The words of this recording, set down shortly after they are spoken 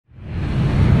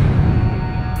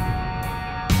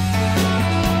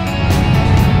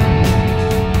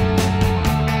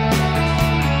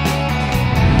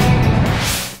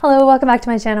welcome back to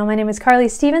my channel. My name is Carly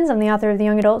Stevens. I'm the author of the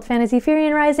young adult fantasy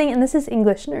Firian Rising, and this is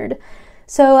English Nerd.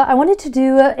 So I wanted to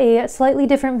do a slightly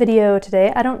different video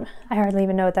today. I hardly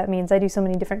even know what that means. I do so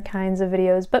many different kinds of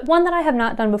videos, but one that I have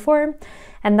not done before,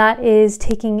 and that is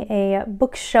taking a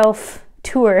bookshelf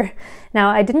tour. Now,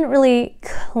 I didn't really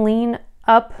clean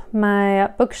up my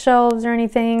bookshelves or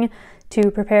anything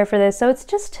to prepare for this, so it's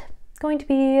just going to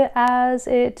be as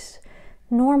it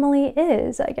normally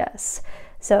is, I guess.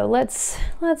 So let's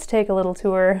take a little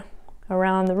tour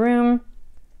around the room.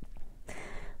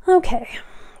 Okay,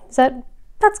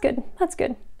 that's good.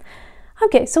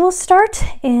 Okay, so we'll start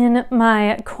in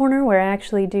my corner where I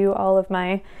actually do all of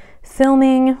my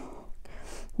filming.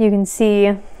 You can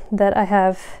see that I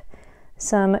have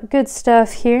some good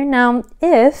stuff here. Now,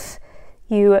 if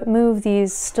you move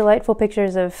these delightful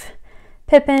pictures of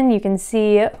Pippin, you can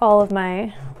see all of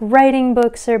my writing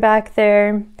books are back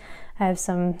there. I have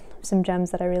some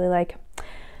gems that I really like.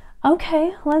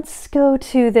 Okay, let's go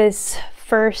to this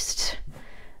first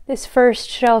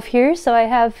shelf here. So I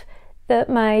have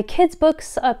my kids'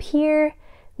 books up here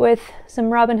with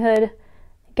some Robin Hood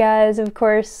guys, of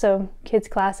course, so kids'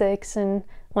 classics and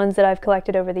ones that I've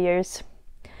collected over the years.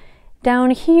 Down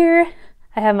here,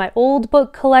 I have my old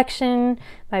book collection.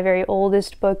 My very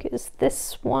oldest book is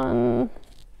this one.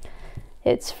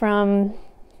 It's from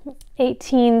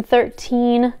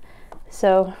 1813,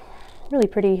 so really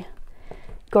pretty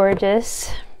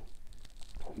gorgeous.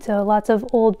 So lots of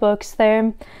old books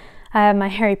there. I have my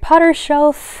Harry Potter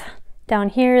shelf down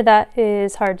here. That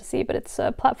is hard to see, but it's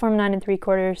a platform 9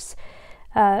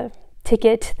 3/4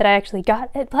 ticket that I actually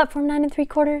got at platform 9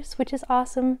 3/4, which is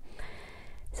awesome.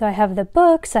 So I have the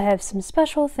books, I have some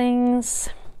special things.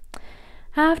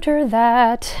 After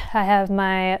that, I have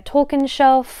my Tolkien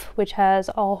shelf, which has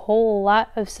a whole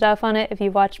lot of stuff on it. If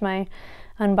you've watched my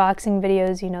unboxing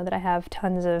videos, you know that I have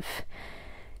tons of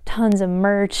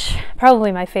merch.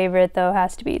 Probably my favorite, though,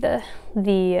 has to be the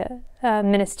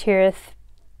Minas Tirith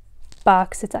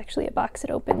box. It's actually a box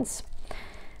that opens.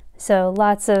 So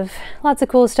lots of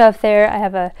cool stuff there. I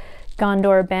have a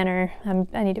Gondor banner.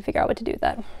 I need to figure out what to do with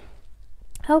that.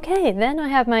 Okay, then I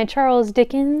have my Charles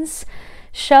Dickens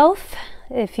shelf.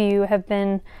 If you have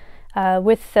been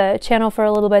with the channel for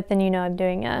a little bit, then you know I'm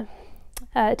doing a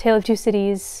Tale of Two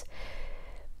Cities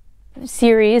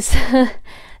series.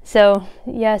 So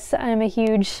yes, I'm a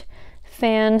huge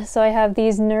fan. So I have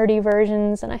these nerdy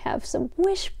versions, and I have some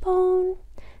Wishbone,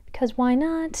 because why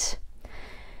not?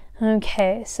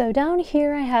 Okay, so down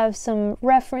here I have some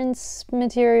reference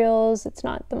materials. It's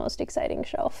not the most exciting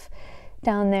shelf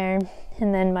down there.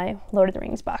 And then my Lord of the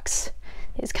Rings box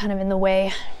is kind of in the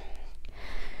way.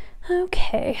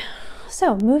 Okay,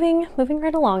 so moving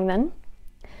right along then.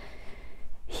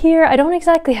 Here, I don't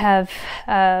exactly have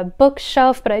a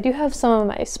bookshelf, but I do have some of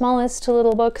my smallest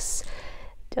little books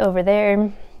over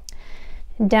there.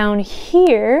 Down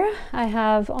here, I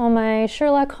have all my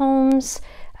Sherlock Holmes.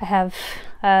 I have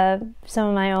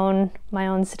some of my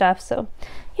own stuff. So,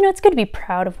 you know, it's good to be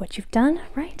proud of what you've done,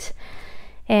 right?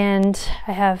 And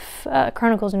I have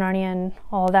Chronicles of Narnia and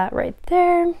all that right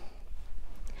there.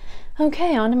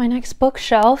 Okay, on to my next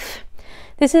bookshelf.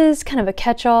 This is kind of a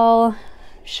catch-all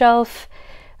shelf.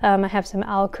 I have some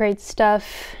Owl Crate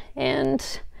stuff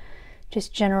and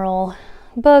just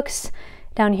books.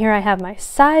 Down here I have my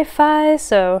sci-fi,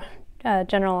 so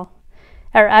Admiral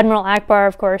Akbar,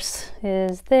 of course,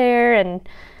 is there, and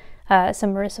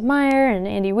some Marissa Meyer and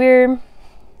Andy Weir.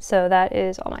 So that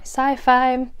is all my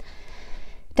sci-fi.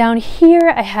 Down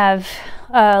here I have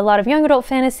a lot of young adult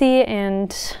fantasy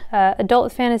and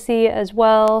adult fantasy as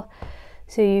well.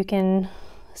 So you can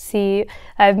see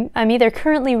I'm either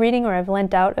currently reading or I've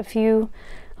lent out a few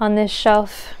on this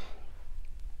shelf.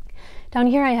 Down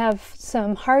here I have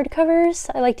some hardcovers.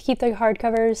 I like to keep the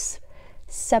hardcovers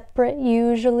separate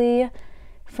usually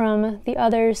from the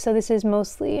others, so this is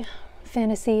mostly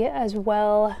fantasy as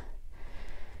well.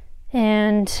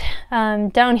 And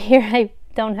down here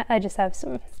I just have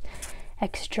some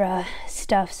extra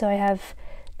stuff. So I have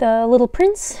The Little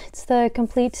Prince, it's the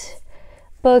complete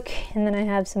book, and then I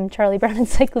have some Charlie Brown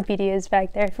encyclopedias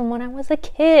back there from when I was a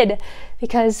kid,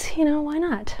 because, you know, why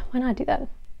not do that?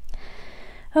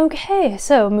 Okay,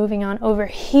 so moving on over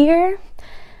here,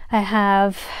 I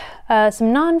have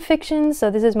some nonfiction.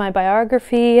 So this is my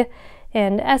biography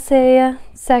and essay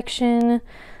section.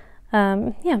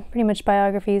 Yeah, pretty much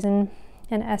biographies and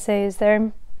essays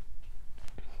there.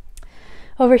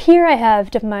 Over here I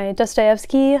have my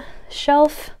Dostoevsky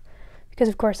shelf, because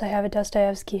of course I have a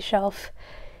Dostoevsky shelf.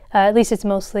 At least it's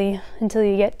mostly until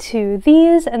you get to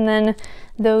these, and then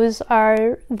those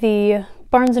are the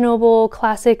Barnes & Noble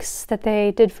classics that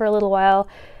they did for a little while.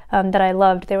 that I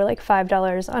loved. They were like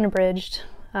 $5 unabridged,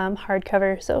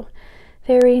 hardcover, so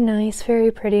very nice,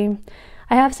 very pretty.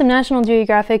 I have some National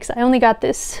Geographics. I only got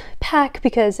this pack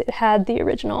because it had the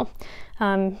original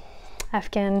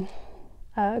Afghan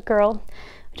girl,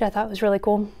 which I thought was really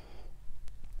cool.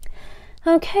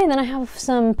 Okay, then I have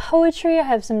some poetry. I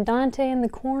have some Dante in the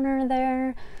corner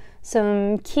there,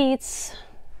 some Keats,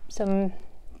 some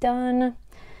Donne,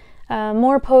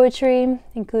 more poetry,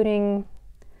 including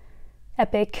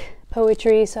epic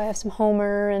poetry. So I have some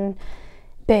Homer and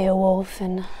Beowulf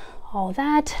and all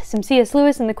that. Some C.S.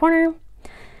 Lewis in the corner.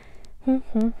 And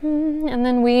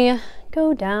then we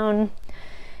go down.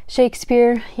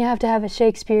 Shakespeare. You have to have a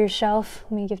Shakespeare shelf.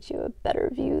 Let me give you a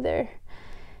better view there.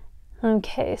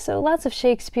 Okay, so lots of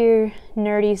Shakespeare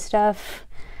nerdy stuff.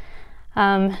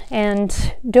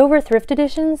 And Dover thrift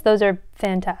editions, those are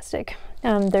fantastic.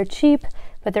 They're cheap,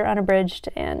 but they're unabridged,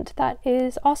 and that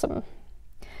is awesome.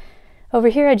 Over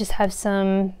here I just have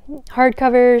some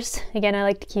hardcovers. Again, I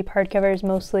like to keep hardcovers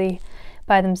mostly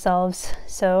by themselves,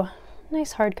 so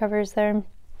nice hardcovers there.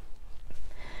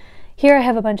 Here I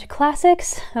have a bunch of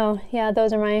classics. Oh yeah,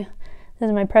 those are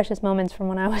my precious moments from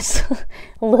when I was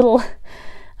little.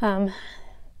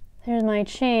 There's my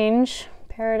change,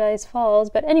 Paradise Falls.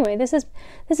 But anyway, this is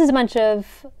a bunch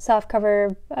of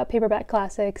softcover paperback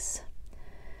classics.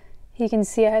 You can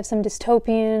see I have some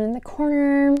dystopian in the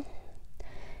corner.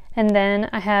 And then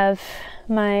I have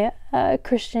my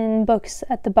Christian books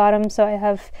at the bottom. So I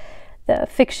have the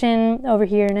fiction over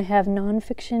here, and I have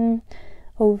nonfiction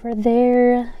over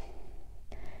there.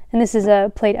 And this is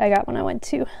a plate I got when I went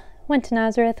to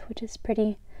Nazareth, which is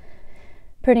pretty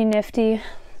nifty.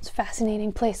 It's a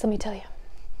fascinating place, let me tell you.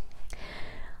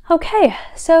 Okay,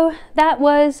 so that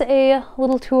was a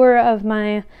little tour of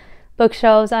my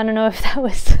bookshelves. I don't know if that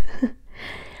was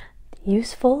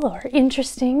useful or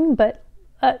interesting, but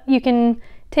you can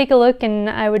take a look, and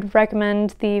I would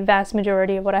recommend the vast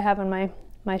majority of what I have on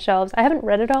my shelves. I haven't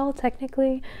read it all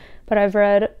technically, but I've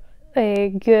read a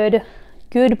good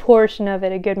portion of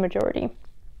it, a good majority.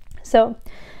 So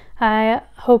I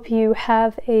hope you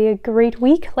have a great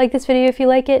week. Like this video if you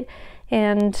like it,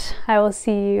 and I will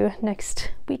see you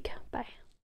next week.